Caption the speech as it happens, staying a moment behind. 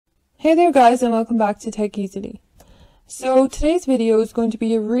Hey there guys, and welcome back to Tech Easily. So today's video is going to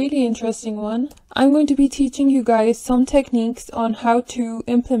be a really interesting one. I'm going to be teaching you guys some techniques on how to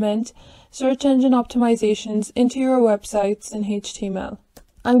implement search engine optimizations into your websites in HTML.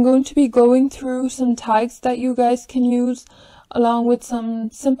 I'm going to be going through some tags that you guys can use along with some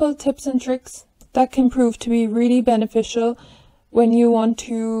simple tips and tricks that can prove to be really beneficial when you want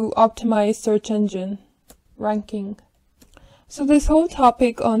to optimize search engine ranking. So this whole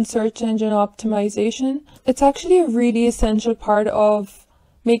topic on search engine optimization, it's actually a really essential part of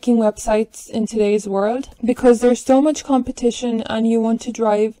making websites in today's world because there's so much competition and you want to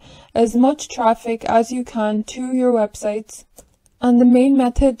drive as much traffic as you can to your websites. And the main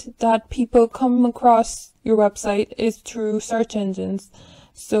method that people come across your website is through search engines.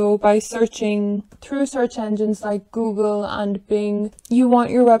 So by searching through search engines like Google and Bing, you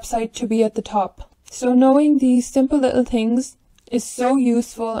want your website to be at the top. So knowing these simple little things is so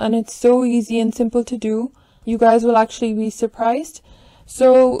useful and it's so easy and simple to do. You guys will actually be surprised.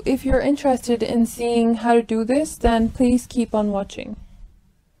 So if you're interested in seeing how to do this, then please keep on watching.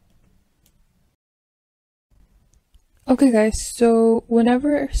 Okay guys, so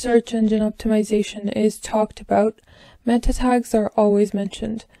whenever search engine optimization is talked about, meta tags are always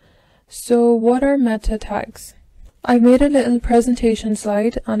mentioned. So what are meta tags? I've made a little presentation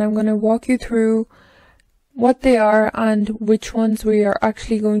slide and I'm going to walk you through what they are and which ones we are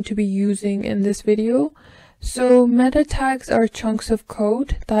actually going to be using in this video. So meta tags are chunks of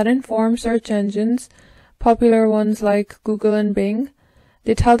code that inform search engines, popular ones like Google and Bing.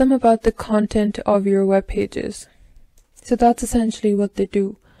 They tell them about the content of your web pages. So that's essentially what they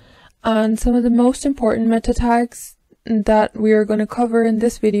do. And some of the most important meta tags that we are going to cover in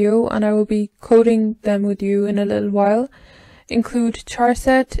this video, and I will be coding them with you in a little while, include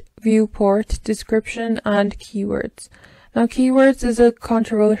charset, viewport, description, and keywords. Now keywords is a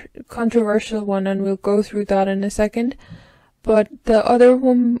controversial one and we'll go through that in a second. But the other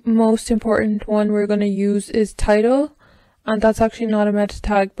one, most important one we're going to use is title, and that's actually not a meta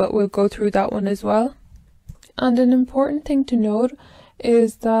tag, but we'll go through that one as well. And an important thing to note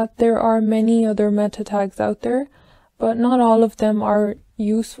is that there are many other meta tags out there, but not all of them are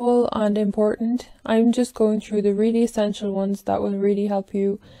useful and important. I'm just going through the really essential ones that will really help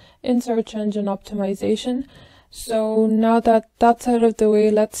you in search engine optimization. So now that that's out of the way,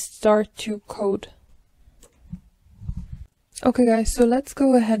 let's start to code. Okay guys, so let's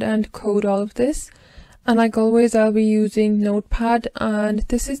go ahead and code all of this. And like always, I'll be using Notepad, and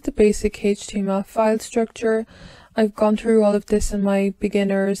this is the basic HTML file structure. I've gone through all of this in my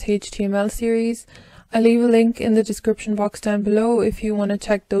beginners HTML series. I'll leave a link in the description box down below if you want to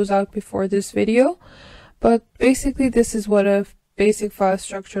check those out before this video. But basically this is what a basic file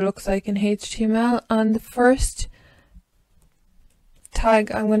structure looks like in HTML, and the first tag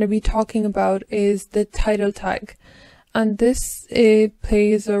I'm going to be talking about is the title tag. And this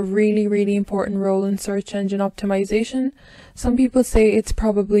plays a really important role in search engine optimization. Some people say it's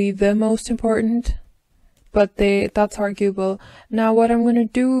probably the most important, but that's arguable. Now what I'm going to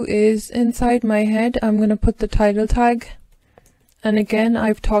do is inside my head I'm going to put the title tag, and again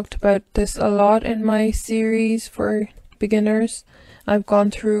I've talked about this a lot in my series for beginners. I've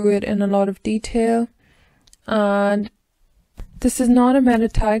gone through it in a lot of detail, and this is not a meta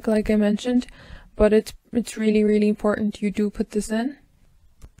tag like I mentioned, but it's really important you do put this in.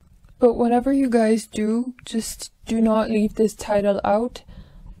 But whatever you guys do, just do not leave this title out.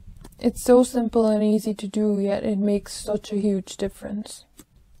 It's so simple and easy to do, yet it makes such a huge difference.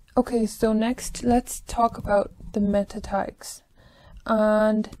 Okay, so next let's talk about the meta tags.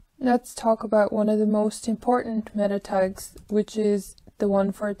 And let's talk about one of the most important meta tags, which is the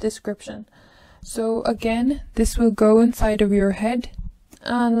one for description. So again, this will go inside of your head,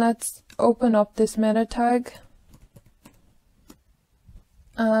 and let's open up this meta tag.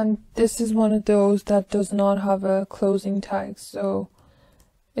 And this is one of those that does not have a closing tag, so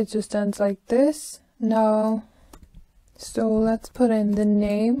it just ends like this. Now, so let's put in the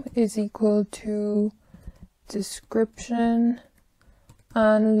name is equal to description,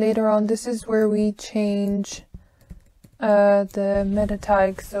 and later on this is where we change the meta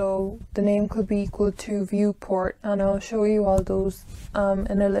tag, so the name could be equal to viewport, and I'll show you all those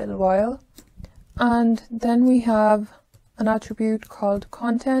in a little while. And then we have an attribute called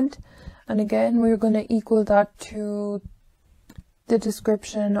content, and again we're going to equal that to the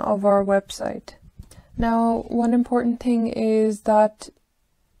description of our website. Now one important thing is that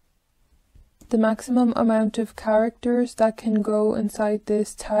the maximum amount of characters that can go inside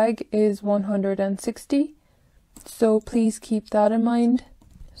this tag is 160. So please keep that in mind.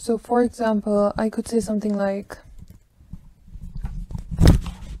 So for example, I could say something like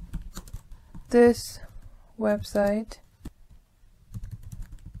this website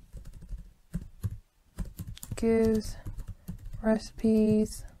gives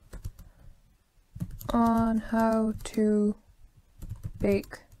recipes on how to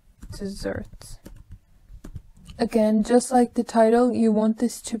bake desserts. Again, just like the title, you want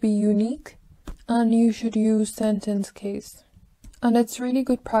this to be unique, and you should use sentence case. And it's really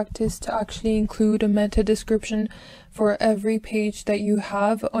good practice to actually include a meta description for every page that you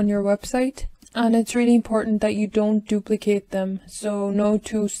have on your website. And it's really important that you don't duplicate them, so no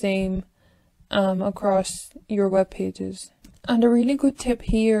two same across your web pages. And a really good tip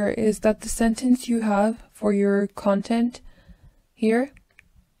here is that the sentence you have for your content here,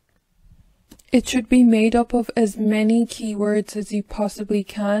 it should be made up of as many keywords as you possibly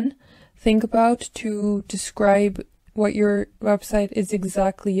can think about to describe what your website is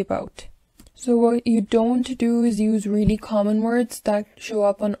exactly about. So what you don't want to do is use really common words that show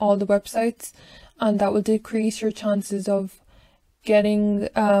up on all the websites, and that will decrease your chances of getting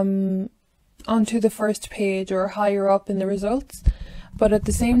onto the first page or higher up in the results. But at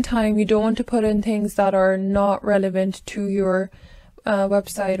the same time, you don't want to put in things that are not relevant to your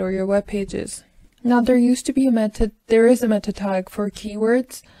website or your web pages. Now there is a meta tag for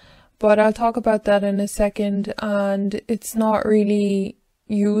keywords, but I'll talk about that in a second, and it's not really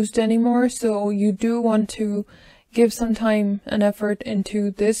used anymore, so you do want to give some time and effort into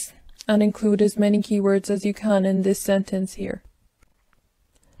this and include as many keywords as you can in this sentence here.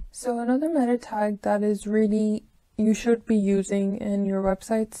 So another meta tag that is really you should be using in your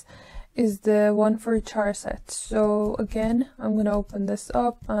websites is the one for charset. So again, I'm going to open this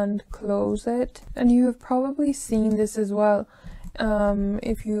up and close it, and you have probably seen this as well.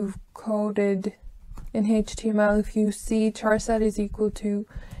 If you've coded in HTML, if you see charset is equal to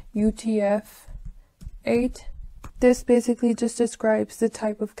UTF-8, this basically just describes the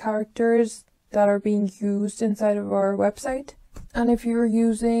type of characters that are being used inside of our website. And if you're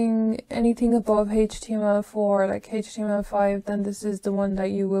using anything above HTML4, like HTML5, then this is the one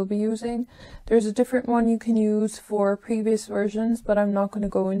that you will be using. There's a different one you can use for previous versions, but I'm not going to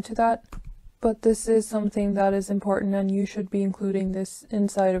go into that. But this is something that is important, and you should be including this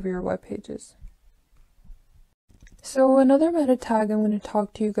inside of your web pages. So another meta tag I'm going to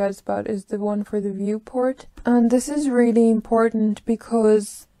talk to you guys about is the one for the viewport. And this is really important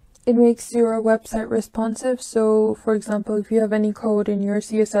because it makes your website responsive. So for example, if you have any code in your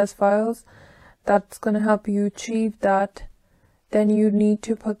CSS files that's going to help you achieve that, then you need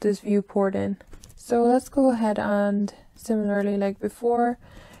to put this viewport in. So let's go ahead and, similarly like before,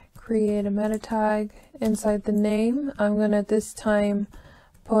 create a meta tag. Inside the name, I'm going to this time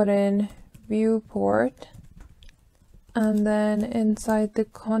put in viewport, and then inside the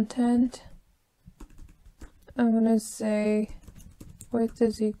content I'm going to say width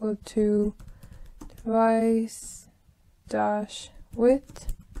is equal to device dash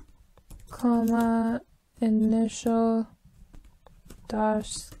width, comma, initial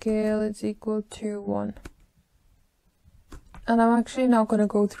dash scale is equal to 1. And I'm actually not going to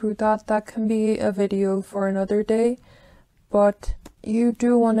go through that. That can be a video for another day, but you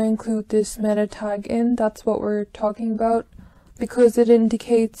do want to include this meta tag in. That's what we're talking about, because it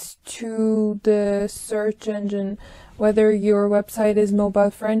indicates to the search engine whether your website is mobile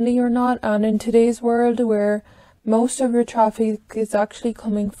friendly or not. And in today's world, where most of your traffic is actually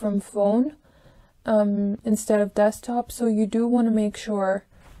coming from phone instead of desktop, so you do want to make sure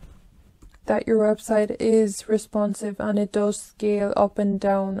that your website is responsive and it does scale up and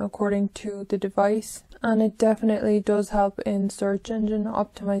down according to the device, and it definitely does help in search engine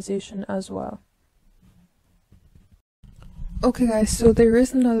optimization as well. Okay guys, so there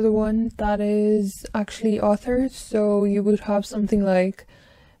is another one that is actually author. So you would have something like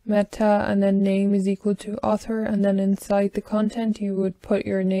meta and then name is equal to author, and then inside the content you would put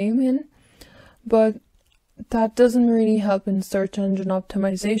your name in, but that doesn't really help in search engine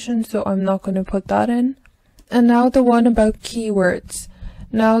optimization, so I'm not going to put that in. And now the one about keywords.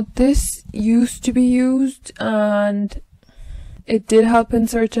 Now this used to be used and it did help in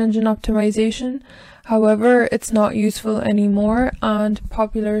search engine optimization. However, it's not useful anymore, and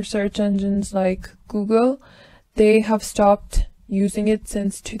popular search engines like Google, they have stopped using it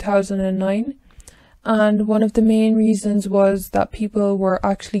since 2009. And one of the main reasons was that people were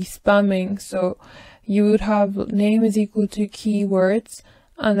actually spamming. So you would have name is equal to keywords,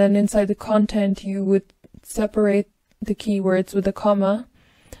 and then inside the content you would separate the keywords with a comma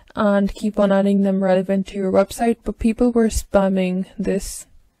and keep on adding them relevant to your website. But people were spamming this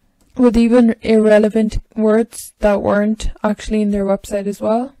with even irrelevant words that weren't actually in their website as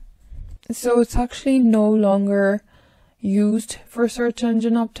well. So it's actually no longer used for search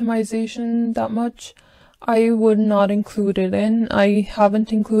engine optimization that much, I would not include it in. I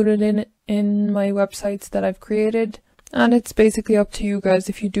haven't included it in my websites that I've created, and it's basically up to you guys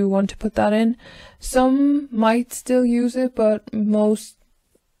if you do want to put that in. Some might still use it, but most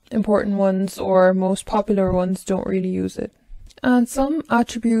important ones or most popular ones don't really use it. And some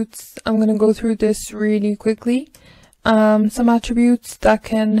attributes, I'm going to go through this really quickly. Some attributes that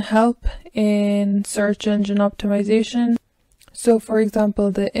can help in search engine optimization. So for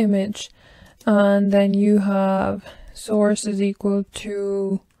example, the image, and then you have source is equal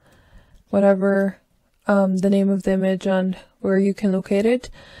to whatever the name of the image and where you can locate it.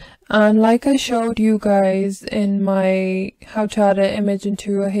 And like I showed you guys in my how to add an image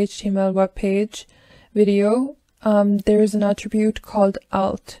into a HTML web page video, there's an attribute called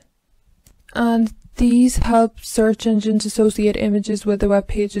alt, and these help search engines associate images with the web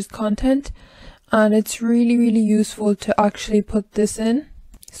page's content, and it's really useful to actually put this in.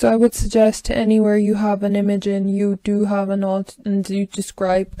 So I would suggest to anywhere you have an image in, you do have an alt and you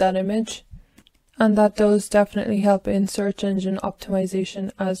describe that image. And that does definitely help in search engine optimization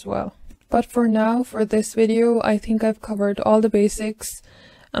as well. But for now, for this video, I think I've covered all the basics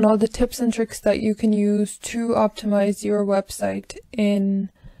and all the tips and tricks that you can use to optimize your website in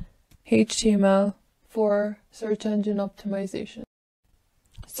HTML for search engine optimization.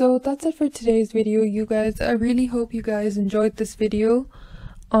 So that's it for today's video, you guys. I really hope you guys enjoyed this video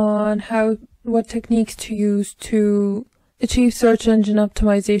on what techniques to use to achieve search engine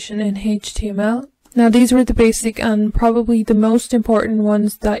optimization in HTML. Now these were the basic and probably the most important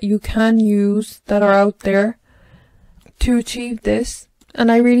ones that you can use that are out there to achieve this. And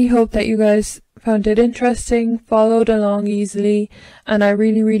I really hope that you guys found it interesting, followed along easily, and I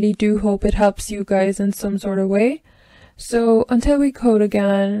really do hope it helps you guys in some sort of way. So until we code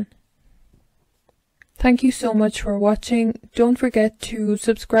again, thank you so much for watching. Don't forget to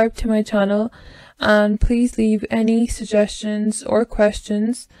subscribe to my channel, and please leave any suggestions or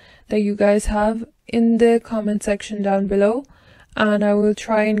questions that you guys have in the comment section down below, and I will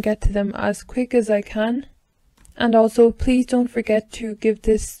try and get to them as quick as I can. And also please don't forget to give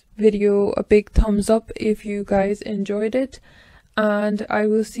this video a big thumbs up if you guys enjoyed it, and I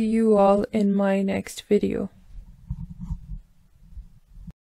will see you all in my next video.